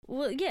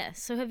Well, yeah.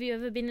 So have you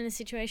ever been in a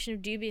situation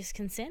of dubious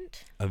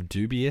consent? Of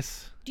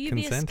dubious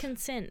consent?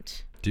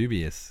 Consent.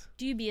 Dubious.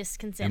 Dubious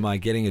consent. Am I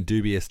getting a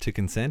dubious to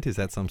consent? Is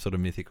that some sort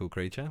of mythical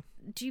creature?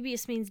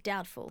 Dubious means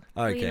doubtful.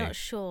 Okay. Or you're not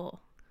sure.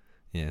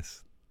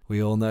 Yes.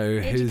 We all know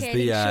who's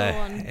Educating the...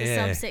 Sean, the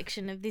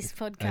subsection of this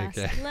podcast.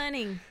 Okay.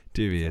 Learning.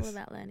 Dubious. It's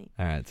all about learning.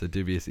 All right, so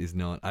dubious is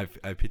not... I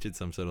pictured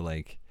some sort of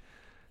like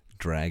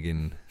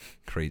dragon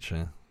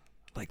creature.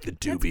 Like the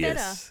dubious.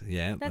 That's better.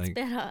 Yeah. That's like,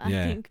 better, I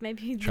yeah. think.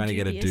 Maybe the Trying to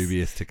get a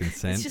dubious to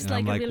consent. It's just and like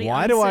I'm a like, really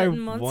why do I uncertain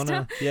monster.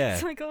 wanna... Yeah.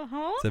 It's like,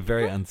 It's a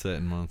very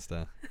uncertain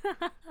monster.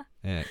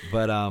 Yeah.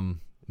 But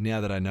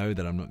now that I know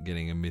that I'm not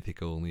getting a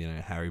mythical,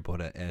 Harry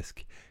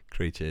Potter-esque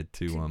creature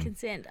to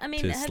consent. I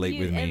mean, to have sleep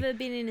you with me. ever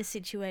been in a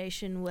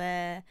situation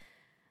where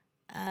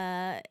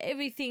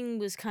everything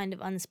was kind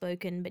of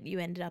unspoken, but you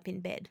ended up in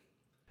bed?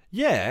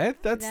 Yeah,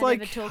 that's Without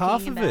like ever talking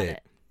half of about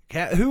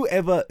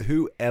it.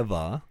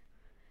 Whoever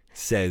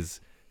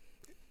says,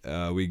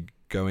 "Are we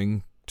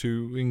going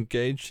to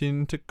engage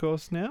in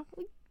intercourse now?"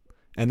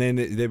 And then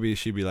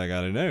she'd be like,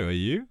 "I don't know, are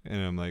you?"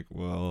 And I'm like,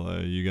 "Well,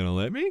 are you gonna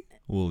let me?"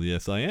 "Well,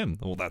 yes, I am."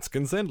 "Well, that's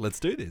consent. Let's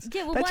do this."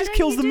 Yeah, well, that why just don't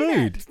kills you the do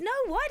mood. that? No,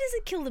 why does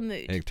it kill the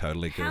mood? It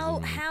totally kills the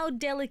mood. How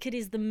delicate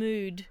is the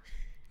mood?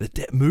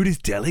 The mood is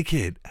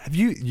delicate.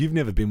 You've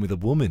never been with a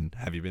woman?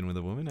 Have you been with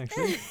a woman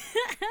actually?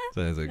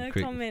 So there's a No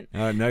quick comment.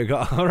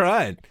 All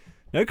right.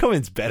 No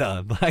comment's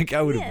better. Like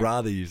I would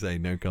rather you say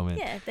no comment.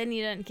 Yeah, then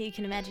you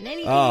can imagine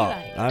anything Oh, you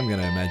like. I'm going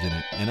to imagine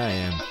it, and I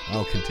am.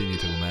 I'll continue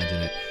to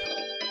imagine it.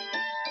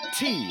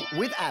 Tea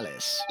with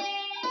Alice.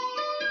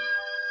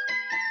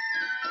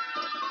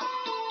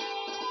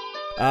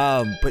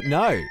 But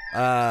no.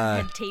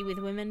 Had tea with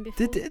women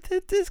before.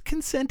 This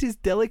consent is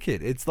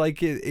delicate. It's like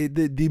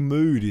the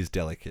mood is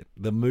delicate.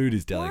 The mood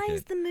is delicate. Why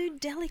is the mood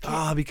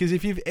delicate? Because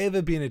if you've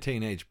ever been a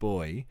teenage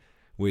boy,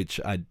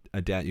 which I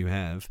doubt you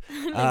have.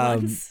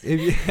 Once.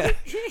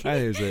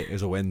 It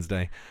was a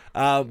Wednesday.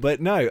 But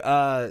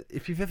no,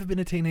 if you've ever been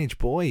a teenage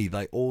boy,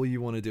 like all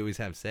you want to do is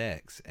have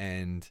sex,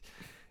 and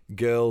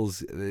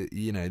girls,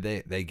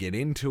 they get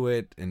into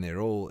it, and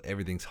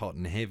everything's hot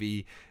and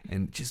heavy,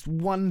 and just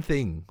one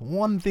thing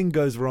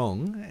goes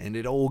wrong, and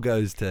it all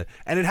goes to,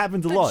 and it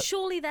happens a lot.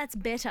 Surely that's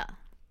better.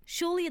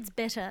 Surely it's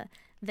better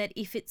that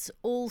if it's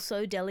all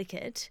so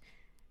delicate,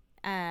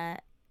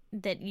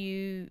 that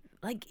you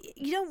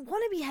don't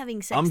want to be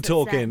having sex. I'm that's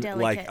talking that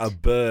like delicate. a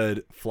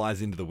bird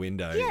flies into the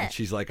window, Yeah. and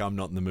she's like, "I'm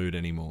not in the mood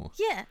anymore."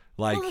 Yeah.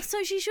 Like, well,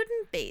 so she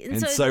shouldn't be.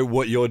 and so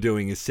what you're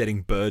doing is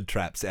setting bird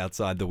traps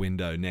outside the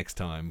window next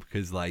time,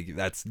 because like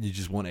you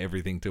just want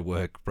everything to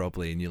work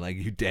properly, and you're like,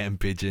 "You damn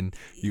pigeon,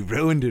 you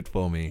ruined it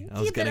for me.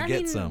 I was gonna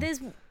get some."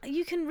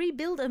 You can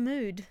rebuild a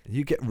mood.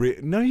 You get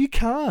no, you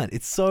can't.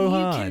 It's so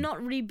hard. You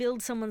cannot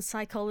rebuild someone's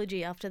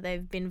psychology after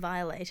they've been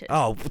violated.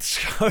 Oh,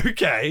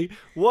 okay.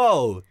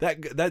 Whoa,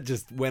 that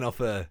just went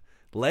off a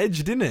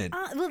ledge, didn't it?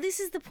 Well, this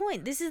is the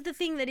point. This is the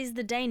thing that is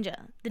the danger.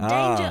 The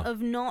danger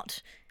of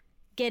not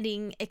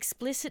getting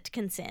explicit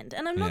consent.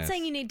 And I'm not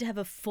saying you need to have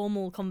a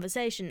formal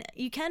conversation.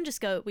 You can just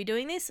go, "We're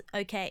doing this?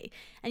 Okay."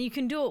 And you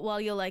can do it while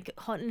you're like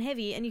hot and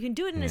heavy, and you can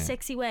do it in a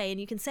sexy way, and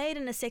you can say it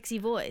in a sexy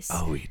voice.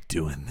 Oh, we're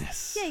doing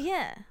this.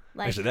 Yeah.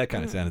 Like, actually, that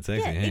kind of sounded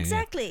sexy. Yeah, Yeah,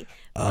 exactly.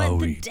 Oh, but the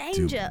we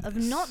danger doing of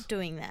this. not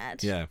doing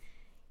that, Yeah.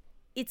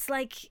 it's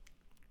like,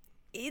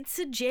 it's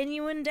a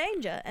genuine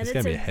danger. And It's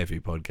going to be a heavy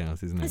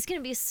podcast, isn't It's it? going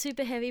to be a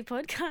super heavy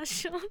podcast,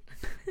 Sean.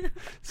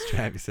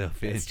 Strap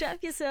yourself in.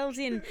 Strap yourselves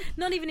in.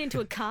 Not even into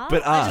a car.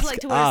 But I just like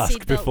to wear a ask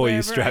seatbelt before you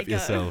wherever strap I go.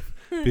 yourself.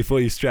 Before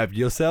you strap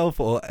yourself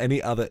or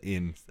any other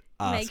in.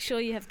 Ask. Make sure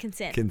you have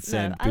consent.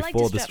 Consent No, I like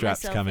before to the strap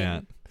straps myself come in,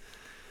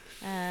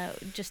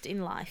 out. Just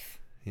in life.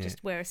 Yeah.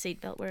 Just wear a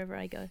seatbelt wherever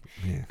I go.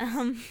 Yeah.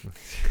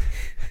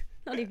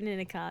 Not even in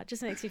a car. It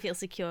just makes me feel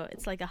secure.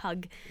 It's like a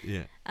hug.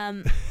 Yeah.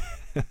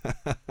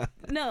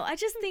 No, I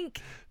just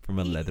think From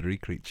a leathery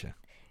creature.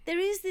 there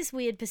is this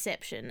weird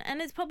perception,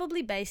 and it's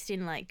probably based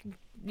in like,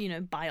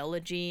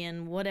 biology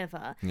and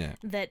whatever, Yeah.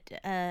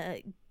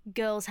 that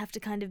girls have to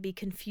kind of be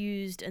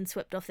confused and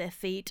swept off their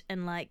feet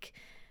and like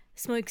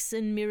smokes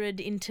and mirrored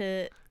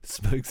into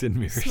Smokes and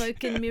mirrors.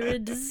 smoke and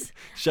mirrored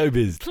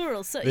Showbiz.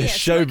 plural. So They're yeah,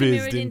 smoke and showbizzed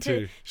mirrored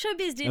into-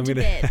 showbizzed I'm into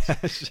gonna- bed.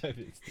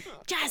 Showbiz.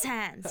 Jazz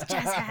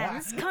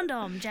hands,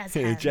 condom, jazz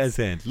hands. Jazz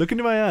hand. Look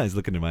into my eyes.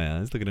 Look into my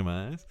eyes. Look into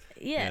my eyes.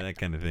 Yeah. That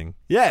kind of thing.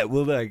 Yeah.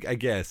 Well, I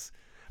guess.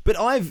 But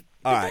all right.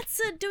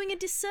 That's doing a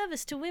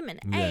disservice to women.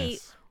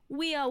 Yes.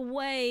 We are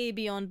way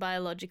beyond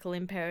biological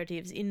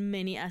imperatives in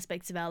many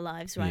aspects of our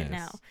lives right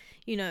Yes.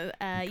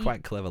 now.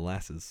 Quite clever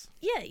lasses.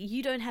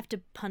 You don't have to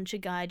punch a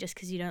guy just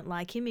because you don't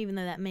like him, even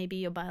though that may be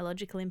your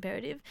biological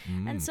imperative.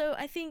 And so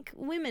I think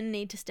women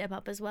need to step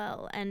up as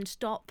well and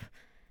stop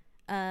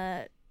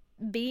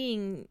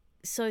being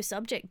so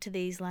subject to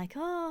these like,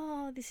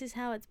 oh, this is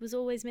how it was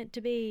always meant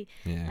to be.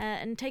 Yeah.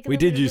 And take a We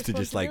little did bit of used to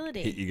just like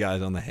responsibility. hit you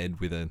guys on the head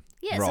with a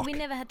Yeah, rock. so we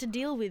never had to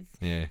deal with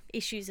Yeah.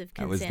 issues of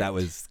That consent.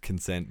 was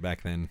consent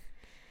back then.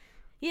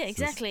 Yeah,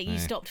 exactly. You yeah.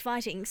 stopped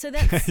fighting. So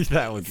that's Isn't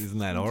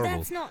that horrible?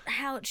 That's not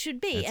how it should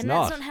be, It's and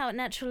not. that's not how it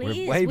naturally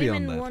We're is. way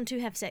beyond Women that. want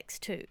to have sex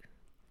too.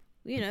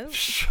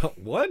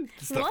 What?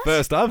 It's the What?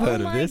 first I've heard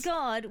of this. Oh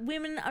my God,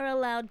 women are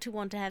allowed to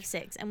want to have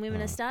sex, and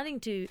women are starting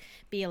to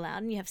be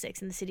allowed, and you have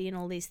Sex in the City and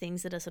all these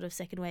things that are sort of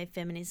second wave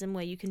feminism,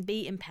 where you can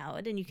be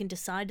empowered and you can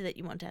decide that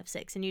you want to have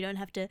sex, and you don't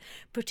have to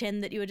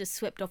pretend that you were just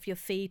swept off your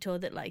feet, or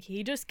that like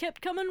he just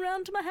kept coming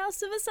round to my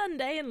house of a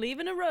Sunday and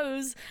leaving a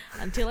rose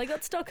until I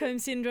got Stockholm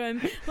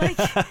syndrome. Like,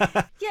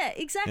 yeah,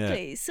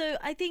 exactly. Yeah. So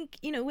I think,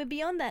 we're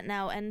beyond that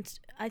now, and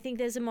I think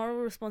there's a moral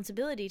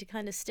responsibility to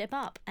kind of step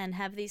up and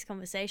have these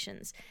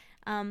conversations.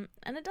 And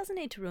it doesn't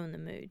need to ruin the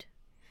mood.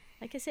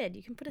 Like I said,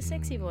 you can put a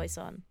sexy voice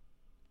on.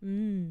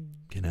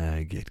 Can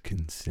I get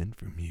consent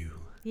from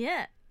you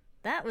Yeah,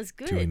 that was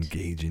good. to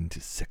engage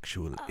into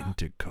sexual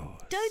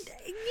intercourse? You don't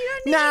need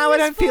No, to I use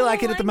don't feel formal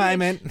like it at the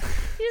language. moment.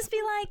 You just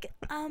be like,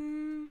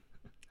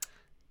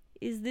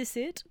 is this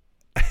it?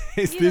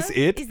 Is You this know?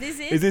 it? Is this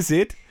it? Is this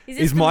it? Is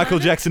this Is the Michael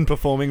moment? Jackson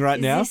performing right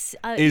Is now? this,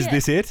 Is yeah.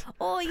 this it?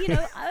 Or,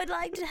 I'd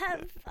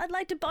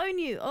like to bone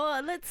you.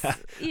 Or let's, I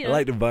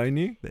like to bone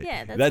you.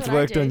 Yeah, that's That's what I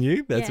worked do. on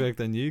you. That's Yeah.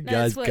 worked on you, No,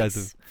 guys. this Guys,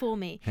 works for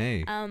me.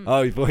 hey.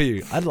 Oh, For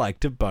you. I'd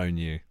like to bone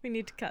you. We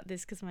need to cut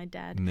this because my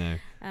dad No,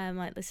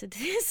 might listen to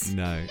this.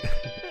 no.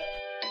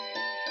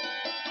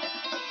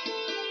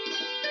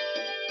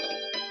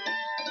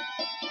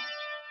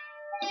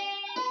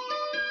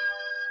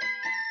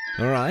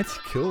 All right,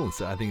 cool.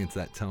 So I think it's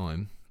that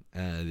time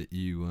that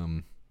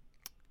you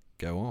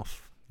go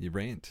off. You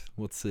rant.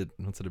 What's it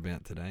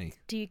about today?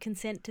 Do you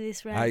consent to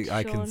this rant,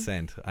 I Sean?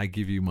 consent. I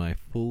give you my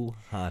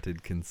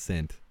full-hearted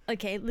consent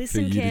Okay, for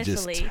listen you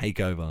carefully. to just take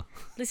over.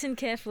 Listen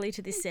carefully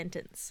to this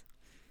sentence.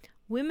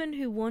 Women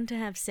who want to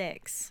have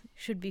sex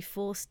should be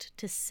forced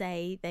to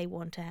say they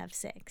want to have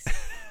sex.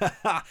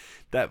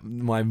 That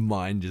my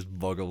mind just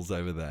boggles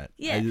over that.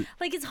 Yeah,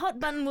 like it's hot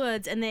button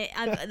words, and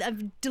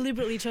I've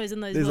deliberately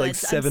chosen those There's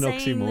words. like 7 I'm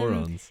saying them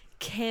oxymorons.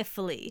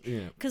 carefully,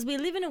 Yeah. because we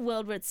live in a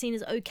world where it's seen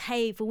as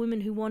okay for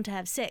women who want to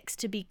have sex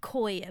to be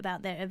coy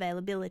about their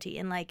availability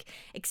and like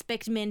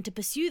expect men to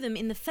pursue them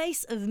in the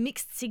face of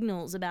mixed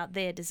signals about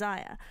their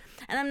desire.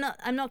 And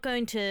I'm not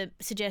going to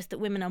suggest that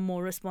women are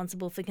more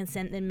responsible for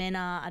consent than men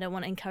are. I don't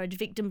want to encourage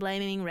victim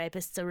blaming.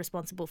 Rapists are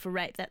responsible for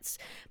rape.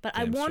 But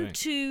I Damn want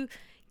straight. to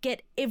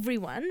get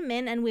everyone,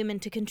 men and women,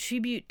 to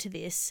contribute to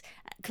this,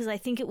 because I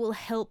think it will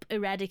help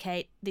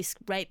eradicate this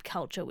rape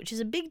culture, which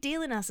is a big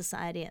deal in our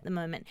society at the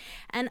moment.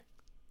 And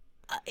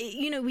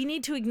we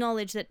need to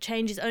acknowledge that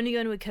change is only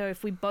going to occur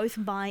if we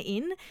both buy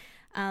in.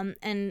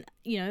 And,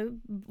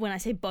 when I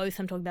say both,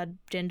 I'm talking about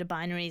gender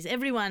binaries.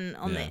 Everyone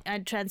on the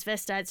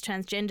transvestites,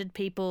 transgendered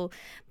people,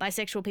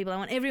 bisexual people, I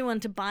want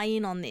everyone to buy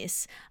in on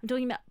this. I'm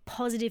talking about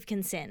positive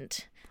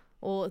consent,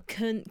 or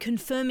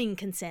confirming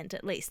consent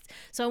at least.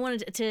 So I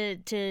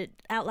wanted to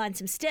outline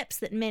some steps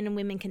that men and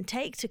women can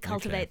take to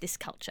cultivate this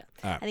culture.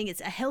 Right. I think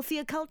it's a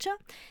healthier culture,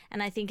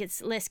 and I think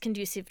it's less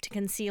conducive to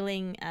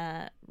concealing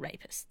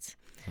rapists.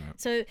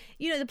 So,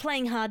 the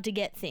playing hard to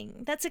get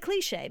thing, that's a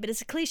cliche, but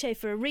it's a cliche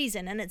for a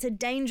reason, and it's a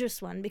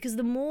dangerous one, because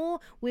the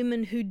more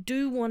women who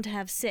do want to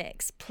have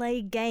sex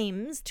play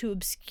games to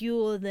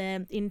obscure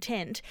their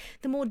intent,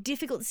 the more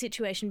difficult the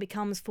situation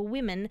becomes for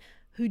women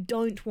who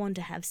don't want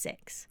to have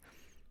sex.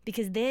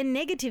 Because their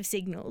negative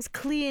signals,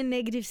 clear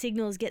negative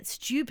signals, get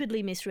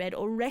stupidly misread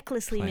or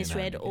recklessly Plain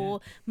misread old,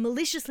 or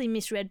maliciously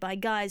misread by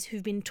guys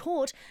who've been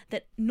taught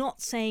that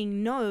not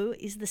saying no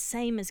is the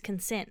same as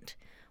consent,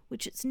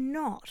 which it's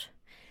not.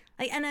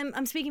 And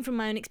I'm speaking from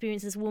my own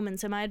experience as a woman,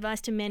 so my advice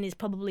to men is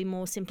probably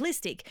more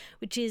simplistic,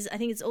 which is I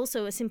think it's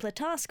also a simpler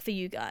task for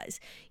you guys.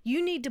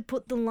 You need to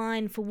put the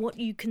line for what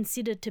you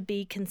consider to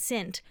be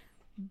consent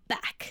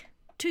back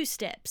 2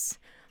 steps.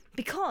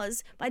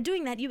 Because by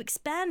doing that, you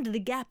expand the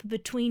gap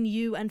between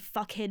you and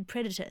fuckhead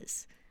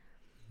predators.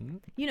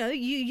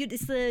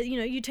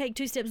 You take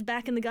 2 steps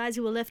back, and the guys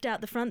who are left out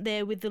the front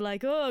there with the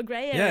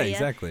grey area, Yeah,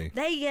 exactly.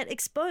 they get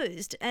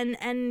exposed,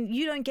 and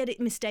you don't get it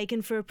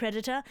mistaken for a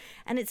predator.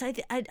 And it's I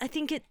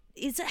think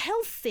it's a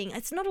health thing.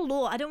 It's not a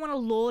law. I don't want a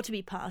law to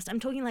be passed.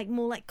 I'm talking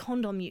more like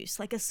condom use,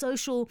 like a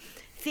social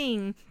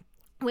thing,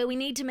 where we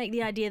need to make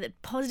the idea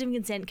that positive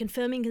consent,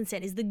 confirming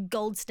consent, is the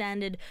gold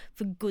standard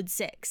for good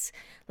sex.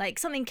 Like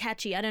something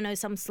catchy, I don't know,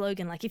 some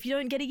slogan like, if you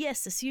don't get a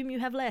yes, assume you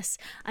have less.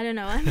 I don't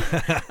know, I'm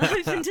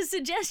open to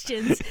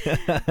suggestions.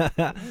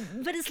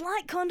 But it's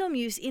like condom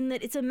use in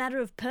that it's a matter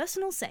of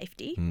personal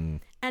safety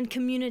and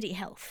community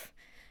health.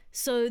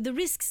 So the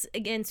risks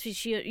against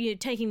which you're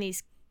taking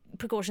these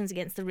precautions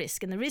against the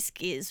risk, and the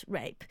risk is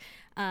rape,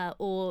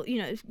 or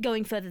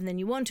going further than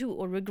you want to,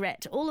 or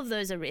regret. All of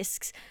those are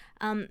risks,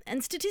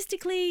 and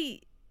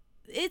statistically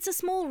it's a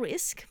small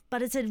risk,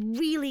 but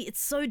it's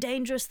so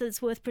dangerous that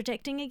it's worth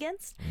protecting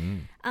against.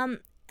 And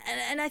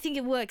I think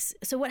it works.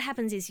 So what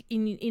happens is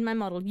in my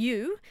model,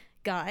 you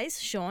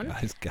guys, Sean,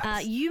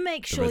 you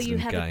make sure you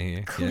have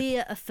a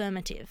clear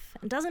affirmative.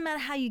 It doesn't matter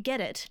how you get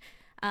it.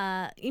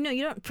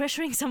 You're not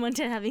pressuring someone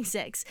to having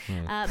sex,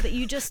 but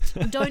you just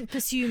don't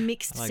pursue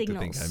mixed signals.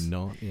 I like to think I'm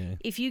not, yeah.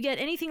 If you get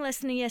anything less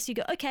than a yes, you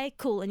go, okay,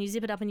 cool, and you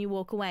zip it up and you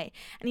walk away.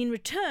 And in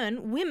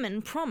return,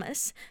 women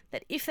promise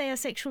that if they are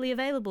sexually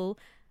available,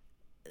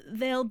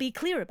 they'll be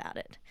clear about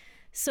it.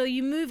 So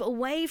you move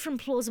away from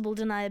plausible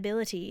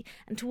deniability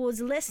and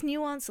towards less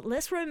nuance,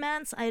 less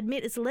romance. I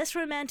admit it's less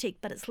romantic,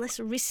 but it's less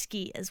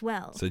risky as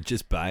well. So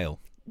just bail.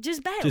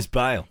 Just bail. Just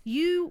bail.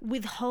 You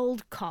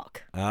withhold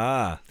cock.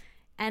 Ah.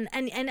 And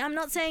I'm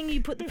not saying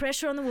you put the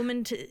pressure on the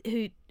woman who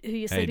you're Hey,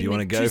 do sleeping you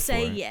want with to go to for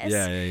say it? yes.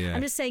 Yeah.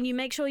 I'm just saying you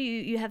make sure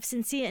you have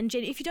sincere and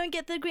genuine. If you don't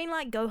get the green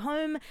light, go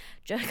home,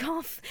 jerk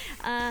off.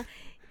 Can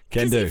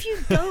Because do. if you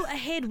go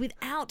ahead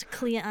without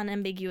clear,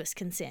 unambiguous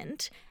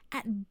consent,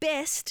 at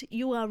best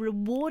you are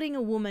rewarding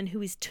a woman who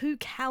is too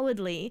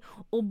cowardly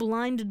or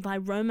blinded by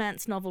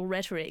romance novel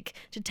rhetoric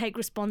to take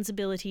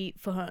responsibility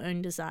for her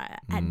own desire.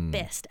 At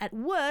best. At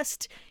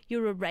worst,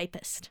 you're a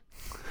rapist.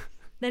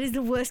 That is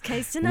the worst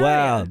case scenario.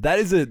 Wow,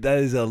 there's a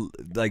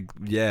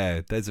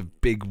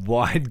big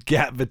wide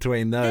gap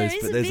between those,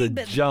 but there's a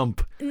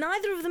jump.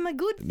 Neither of them are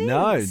good things.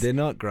 No, they're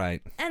not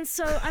great. And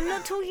so I'm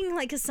not talking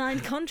like a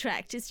signed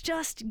contract. It's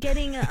just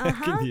getting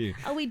a,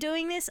 are we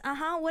doing this?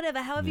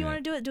 Whatever. However you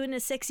want to do it in a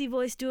sexy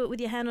voice, do it with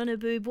your hand on her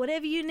boob,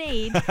 whatever you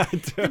need.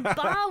 The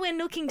bar we're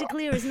looking to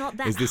clear is not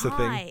that high. Is this a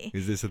thing?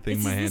 Is this a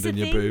thing? My hand a on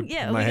your thing? boob.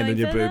 Yeah, My hand on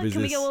your boob is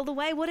Can this. we go all the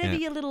way? Whatever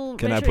your little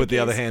Can I rhetoric put the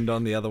other is. hand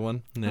on the other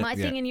one? No, My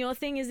thing and your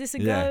thing, is this a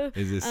yeah. go?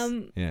 Is this?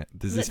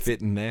 Does this let's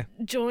fit in there?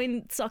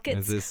 Join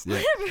sockets. Is this?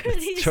 Yeah. Whatever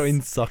it is. Join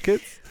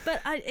sockets.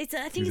 But I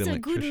think He's it's an a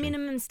good electrician.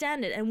 minimum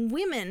standard, and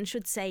women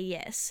should say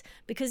yes,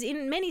 because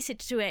in many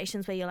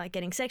situations where you're like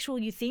getting sexual,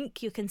 you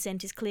think your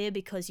consent is clear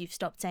because you've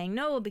stopped saying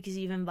no, or because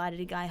you've invited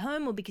a guy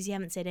home, or because you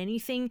haven't said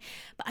anything.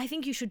 But I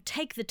think you should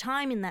take the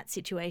time in that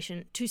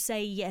situation to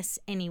say yes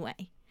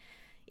anyway.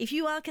 If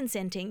you are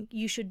consenting,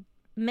 you should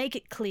make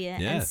it clear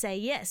and say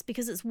yes,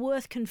 because it's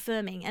worth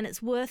confirming, and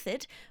it's worth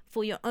it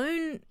for your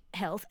own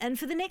health and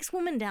for the next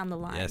woman down the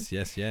line.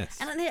 Yes.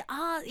 And there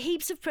are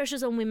heaps of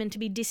pressures on women to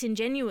be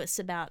disingenuous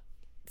about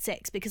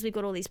sex, because we've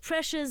got all these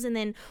pressures, and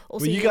then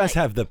also Well, you guys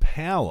have the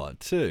power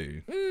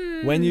too.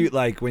 When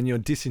you're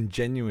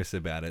disingenuous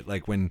about it,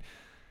 like when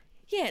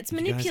it's you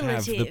manipulative.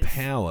 guys have the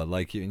power,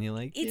 like you, and you're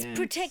like, It's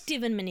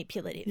protective and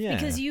manipulative, Yeah.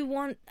 because you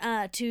want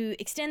to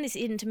extend this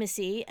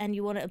intimacy, and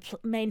you want to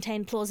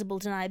maintain plausible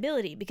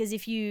deniability, because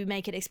if you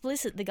make it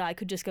explicit, the guy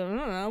could just go,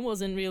 I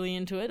wasn't really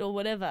into it, or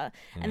whatever,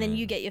 and then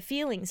you get your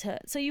feelings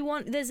hurt. So you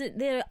want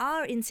there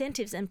are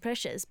incentives and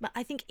pressures, but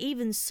I think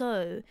even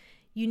so,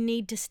 you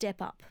need to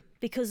step up,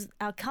 because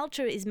our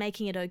culture is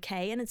making it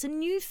okay, and it's a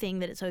new thing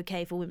that it's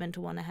okay for women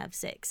to want to have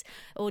sex,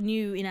 or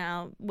new in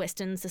our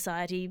Western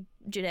society,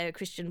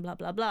 Judeo-Christian, blah,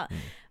 blah, blah.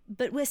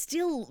 But we're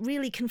still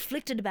really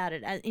conflicted about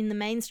it in the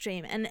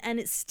mainstream, and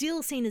it's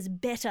still seen as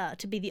better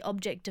to be the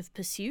object of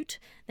pursuit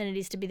than it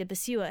is to be the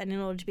pursuer. And in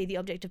order to be the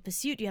object of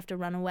pursuit, you have to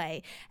run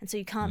away, and so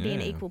you can't be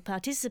an equal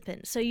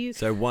participant. So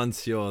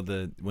once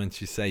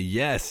you say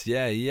yes,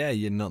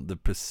 you're not the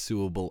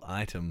pursuable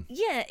item.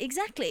 Yeah,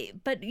 exactly.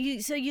 But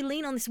you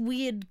lean on this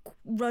weird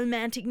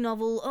romantic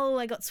novel. Oh,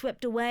 I got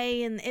swept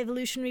away, and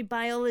evolutionary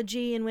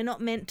biology, and we're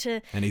not meant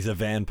to. And he's a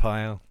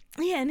vampire.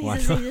 Yeah, and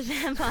he's a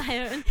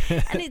vampire,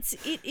 and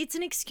it's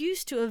an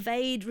excuse to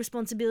evade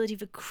responsibility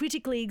for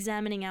critically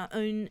examining our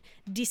own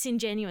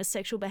disingenuous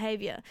sexual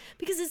behavior,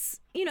 because it's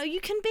you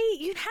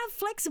have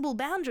flexible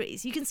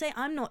boundaries. You can say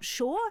I'm not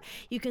sure.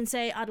 You can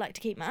say I'd like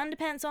to keep my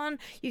underpants on.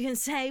 You can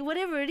say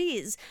whatever it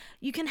is.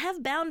 You can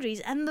have boundaries,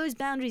 and those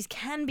boundaries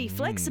can be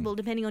flexible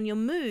depending on your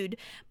mood.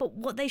 But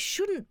what they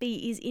shouldn't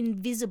be is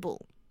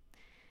invisible.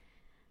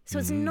 So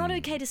it's not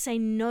okay to say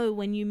no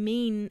when you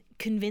mean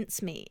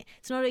convince me.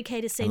 It's not okay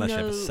to say Unless no.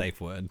 you have a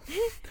safe word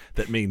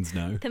that means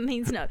no. That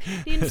means no.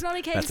 It's not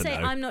okay to say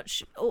no. I'm not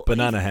sure.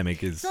 Banana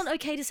hammock is. It's not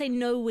okay to say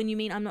no when you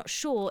mean I'm not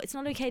sure. It's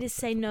not okay to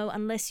say no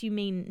unless you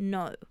mean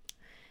no.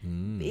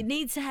 It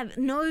needs to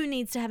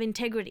have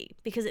integrity,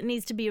 because it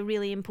needs to be a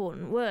really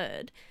important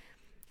word.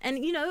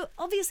 And,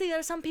 obviously there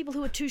are some people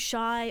who are too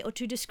shy or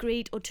too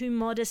discreet or too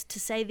modest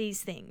to say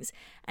these things.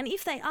 And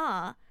if they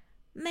are,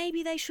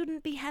 maybe they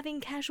shouldn't be having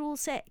casual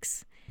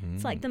sex.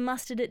 It's like the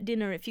mustard at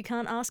dinner. If you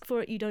can't ask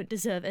for it, you don't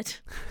deserve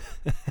it.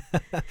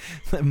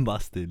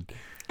 Mustard.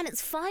 And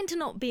it's fine to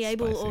not be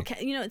able,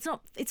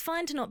 it's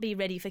fine to not be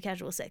ready for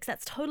casual sex.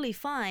 That's totally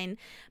fine.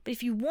 But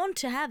if you want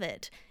to have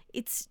it,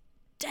 it's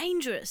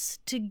dangerous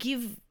to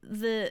give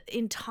the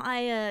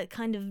entire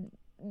kind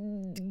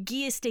of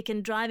gear stick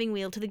and driving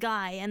wheel to the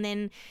guy, and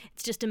then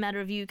it's just a matter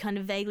of you kind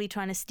of vaguely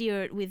trying to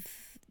steer it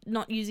with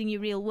not using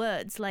your real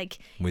words, like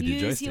with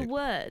use your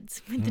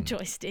words with the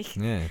joystick.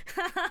 Yeah.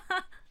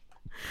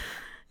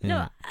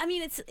 No, I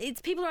mean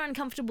it's people are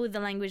uncomfortable with the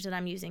language that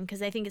I'm using because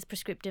they think it's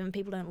prescriptive, and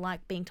people don't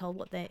like being told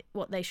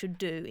what they should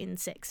do in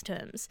sex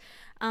terms.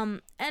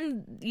 And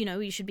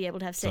you should be able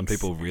to have sex. Some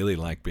people really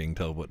like being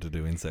told what to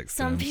do in sex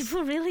Some terms.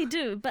 people really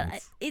do,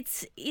 but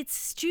it's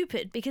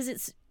stupid because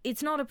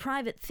it's not a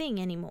private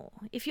thing anymore.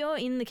 If you're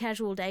in the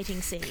casual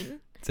dating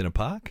scene. It's in a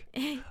park?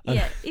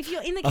 Yeah, if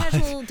you're in the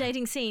casual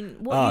dating scene,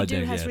 what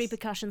you do has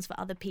repercussions for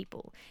other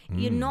people.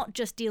 You're not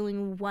just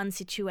dealing with one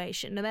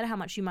situation. No matter how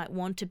much you might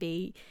want to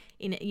be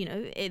in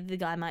it, the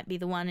guy might be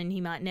the one and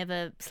he might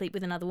never sleep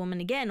with another woman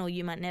again, or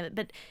you might never,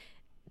 but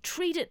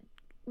treat it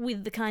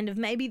with the kind of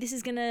maybe this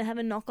is going to have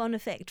a knock-on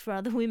effect for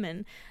other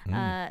women,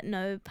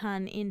 no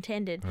pun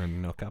intended. Or a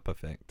knock-up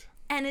effect.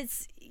 And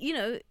it's,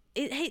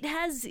 it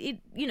has,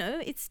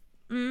 it's...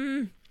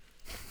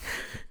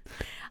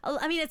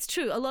 I mean, it's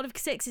true. A lot of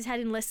sex is had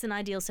in less than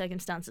ideal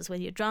circumstances,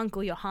 whether you're drunk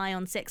or you're high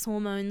on sex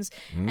hormones,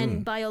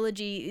 and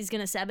biology is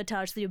going to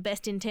sabotage your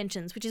best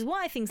intentions, which is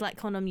why things like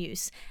condom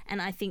use and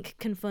I think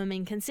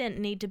confirming consent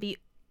need to be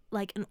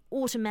like an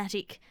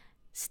automatic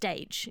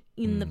stage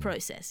in the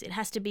process. It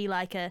has to be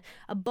like a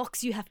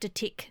box you have to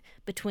tick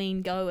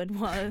between go and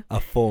woe. A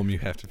form you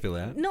have to fill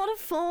out? Not a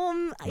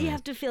form you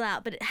have to fill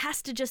out, but it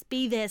has to just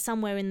be there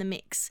somewhere in the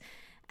mix.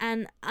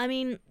 And I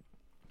mean...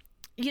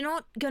 You're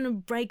not going to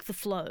break the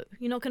flow.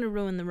 You're not going to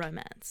ruin the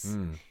romance.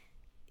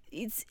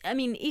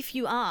 If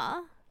you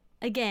are,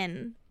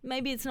 again,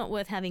 maybe it's not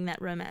worth having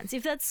that romance.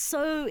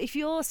 If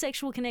your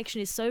sexual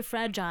connection is so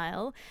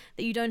fragile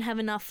that you don't have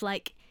enough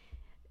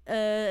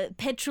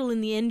petrol in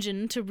the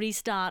engine to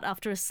restart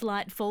after a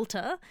slight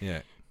falter,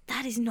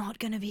 that is not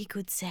going to be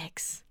good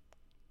sex.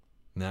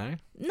 No?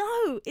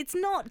 No, it's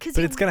not.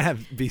 But it's going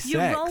to be sex.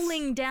 You're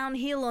rolling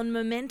downhill on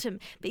momentum.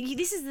 But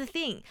this is the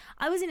thing.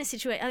 I was in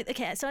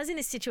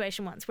a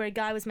situation once where a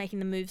guy was making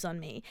the moves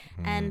on me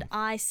and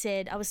I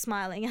was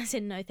smiling. I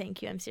said, no,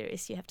 thank you. I'm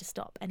serious. You have to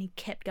stop. And he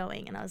kept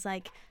going. And I was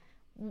like,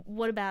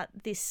 what about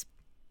this?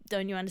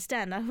 Don't you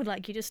understand? I would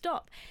like you to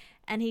stop.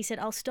 And he said,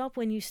 I'll stop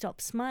when you stop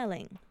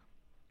smiling.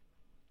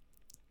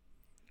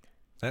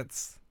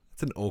 That's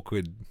an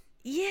awkward...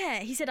 Yeah,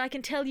 he said, I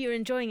can tell you're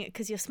enjoying it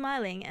because you're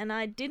smiling. And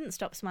I didn't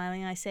stop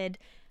smiling. I said,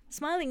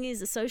 smiling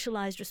is a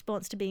socialized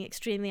response to being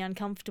extremely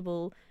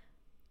uncomfortable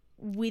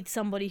with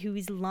somebody who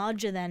is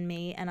larger than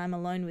me and I'm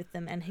alone with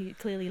them and who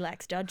clearly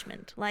lacks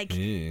judgment.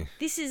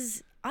 This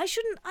is, I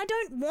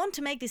don't want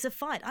to make this a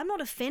fight. I'm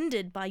not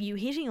offended by you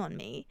hitting on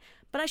me,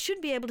 but I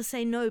should be able to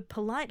say no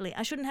politely.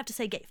 I shouldn't have to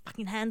say, get your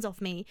fucking hands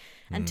off me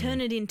and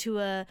turn it into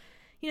a...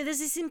 there's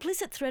this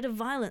implicit threat of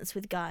violence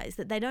with guys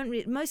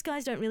that most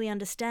guys don't really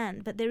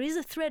understand, but there is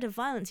a threat of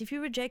violence. If you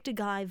reject a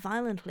guy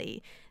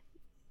violently,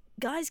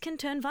 guys can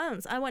turn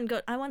violent. I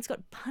once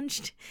got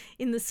punched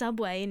in the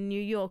subway in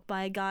New York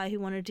by a guy who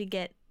wanted to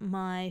get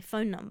my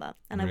phone number,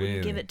 and I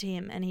wouldn't give it to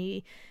him, and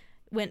he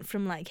went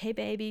from like, hey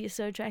baby, you're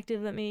so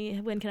attractive,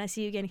 when can I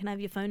see you again? Can I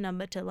have your phone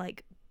number? To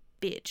like,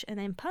 bitch, and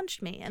then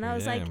punched me. And I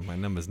was like... my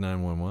number's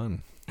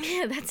 911.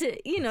 Yeah, that's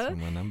it, That's what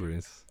my number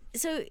is.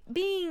 So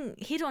being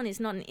hit on is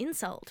not an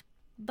insult,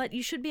 but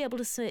you should be able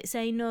to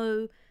say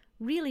no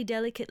really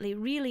delicately,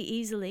 really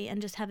easily,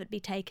 and just have it be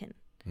taken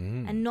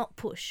and not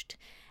pushed.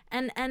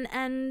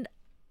 And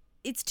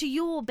it's to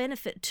your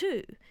benefit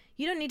too.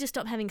 You don't need to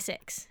stop having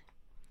sex.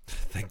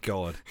 Thank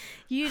God.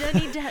 You don't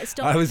need to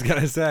stop. I was going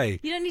to say.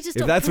 You don't need to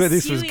stop. If that's where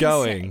this was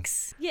going.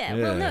 Sex. Yeah.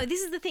 Well, no.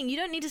 This is the thing. You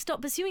don't need to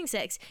stop pursuing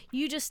sex.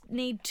 You just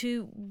need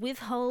to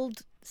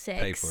withhold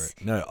sex. Pay for it.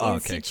 No.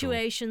 In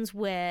situations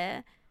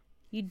where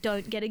you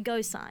don't get a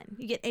go sign.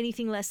 You get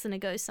anything less than a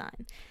go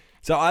sign.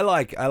 So I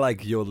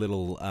like your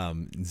little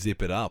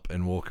zip it up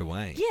and walk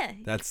away. Yeah.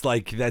 That's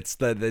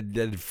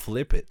the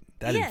flip it.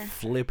 That'd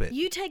flip it.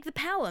 You take the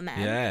power,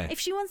 man. Yeah. If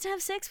she wants to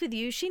have sex with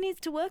you, she needs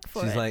to work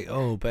for it. She's like,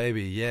 oh,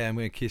 baby, yeah, I'm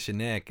going to kiss your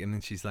neck. And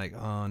then she's like,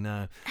 oh,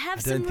 no, I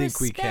don't think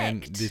we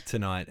can this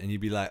tonight. And you'd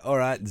be like, all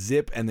right,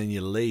 zip. And then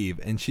you leave.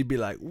 And she'd be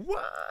like,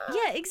 what?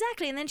 Yeah,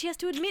 exactly. And then she has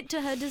to admit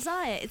to her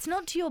desire. It's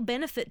not to your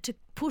benefit to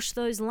push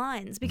those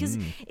lines, because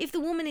if the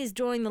woman is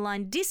drawing the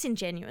line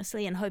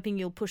disingenuously and hoping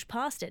you'll push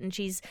past it and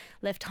she's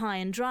left high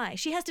and dry,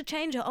 she has to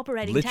change her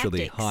operating literally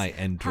tactics. High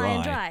and dry. High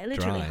and dry.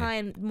 Literally high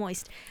and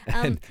moist.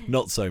 And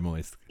not so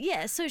moist.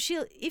 Yeah, so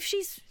if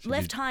she's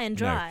left high and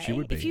dry, no, she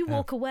would be. If you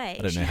walk away,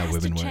 I don't know she how has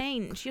women to work.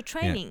 change your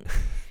training.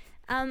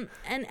 Yeah.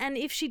 And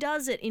if she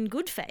does it in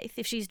good faith,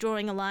 if she's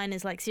drawing a line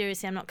as like,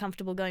 seriously, I'm not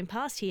comfortable going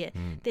past here,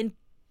 then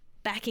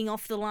backing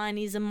off the line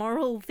is a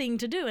moral thing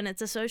to do and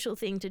it's a social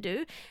thing to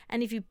do.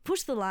 And if you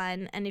push the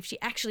line and if she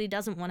actually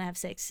doesn't want to have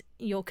sex,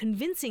 you're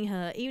convincing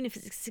her, even if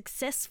it's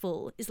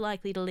successful, is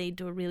likely to lead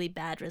to a really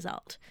bad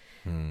result.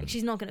 Like,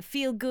 she's not going to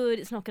feel good.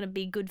 It's not going to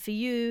be good for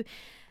you.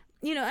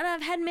 And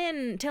I've had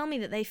men tell me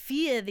that they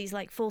fear these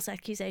like false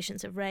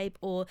accusations of rape,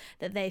 or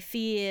that they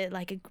fear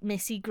like a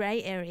messy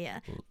grey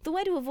area. The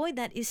way to avoid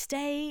that is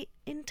stay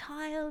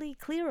entirely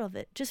clear of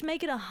it. Just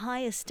make it a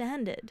higher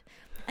standard.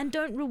 And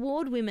don't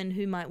reward women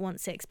who might want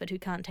sex but who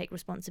can't take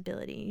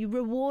responsibility. You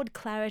reward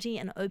clarity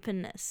and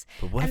openness.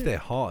 But what if they're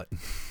hot?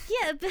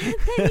 Yeah, but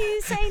then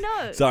you say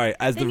no. Sorry,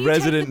 as then the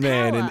resident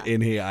man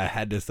in here, I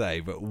had to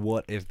say, but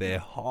what if they're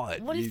hot?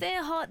 If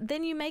they're hot?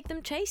 Then you make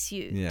them chase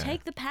you. Yeah.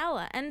 Take the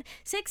power. And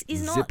sex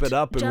is not Zip it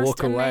up and just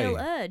walk a away. male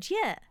urge.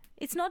 Yeah.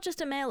 It's not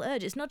just a male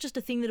urge. It's not just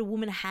a thing that a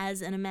woman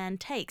has and a man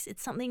takes.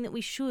 It's something that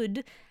we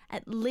should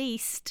at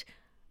least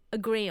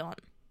agree on.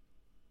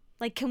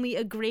 Like, can we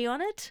agree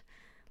on it?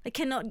 Like,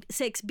 cannot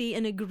sex be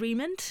an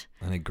agreement?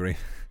 An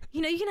agreement.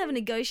 You can have a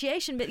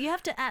negotiation, but you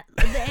have to, at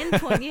the end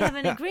point, you have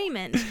an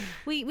agreement.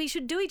 We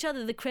should do each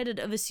other the credit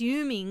of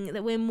assuming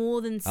that we're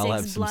more than sex I'll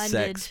have some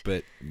blinded. sex,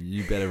 but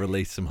you better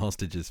release some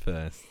hostages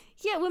first.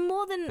 Yeah, we're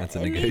more than That's a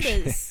amoebas.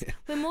 negotiation.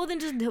 We're more than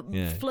just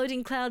Yeah.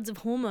 floating clouds of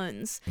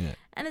hormones. Yeah.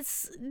 And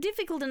it's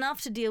difficult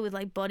enough to deal with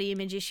like body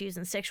image issues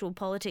and sexual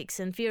politics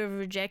and fear of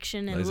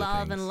rejection and Those are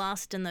love things. and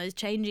lust and those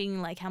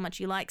changing, like how much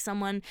you like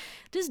someone.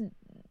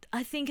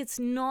 I think it's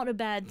not a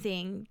bad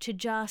thing to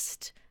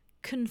just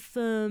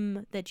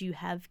confirm that you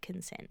have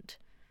consent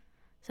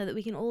so that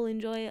we can all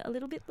enjoy a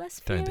little bit less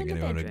fear Don't think in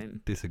the anyone would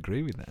bedroom.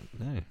 disagree with that.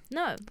 No.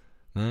 No.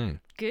 No.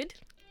 Good.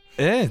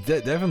 Yeah,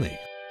 definitely.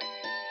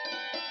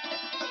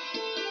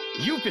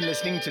 You've been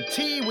listening to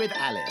Tea with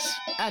Alice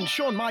and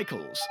Shawn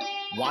Michaels.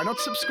 Why not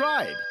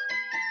subscribe?